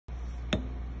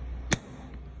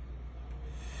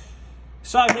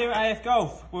So here at AF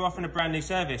Golf, we're offering a brand new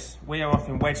service. We are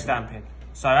offering wedge stamping.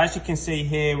 So as you can see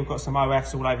here, we've got some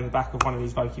OFs all over the back of one of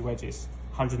these Vokey wedges,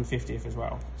 150th as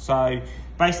well. So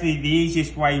basically the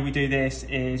easiest way we do this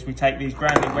is we take these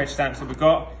brand new wedge stamps that we've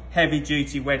got, heavy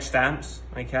duty wedge stamps,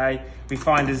 okay? We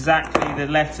find exactly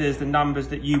the letters, the numbers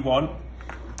that you want.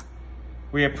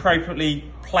 We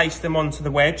appropriately place them onto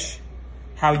the wedge,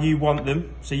 how you want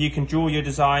them. So you can draw your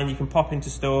design, you can pop into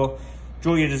store,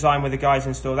 draw your design with the guys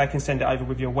in store, they can send it over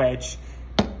with your wedge.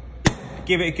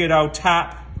 Give it a good old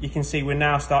tap. You can see we're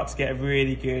now starting to get a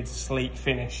really good sleek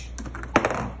finish.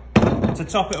 To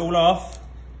top it all off,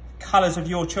 colours of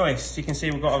your choice. You can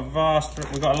see we've got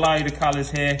a load of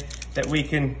colours here that we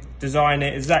can design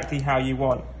it exactly how you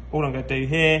want. All I'm going to do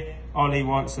here, Ollie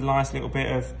wants a nice little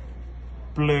bit of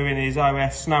blue in his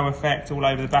OF snow effect all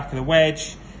over the back of the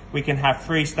wedge. We can have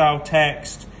freestyle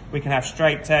text, we can have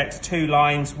straight text, 2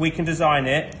 lines. We can design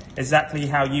it exactly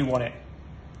how you want it.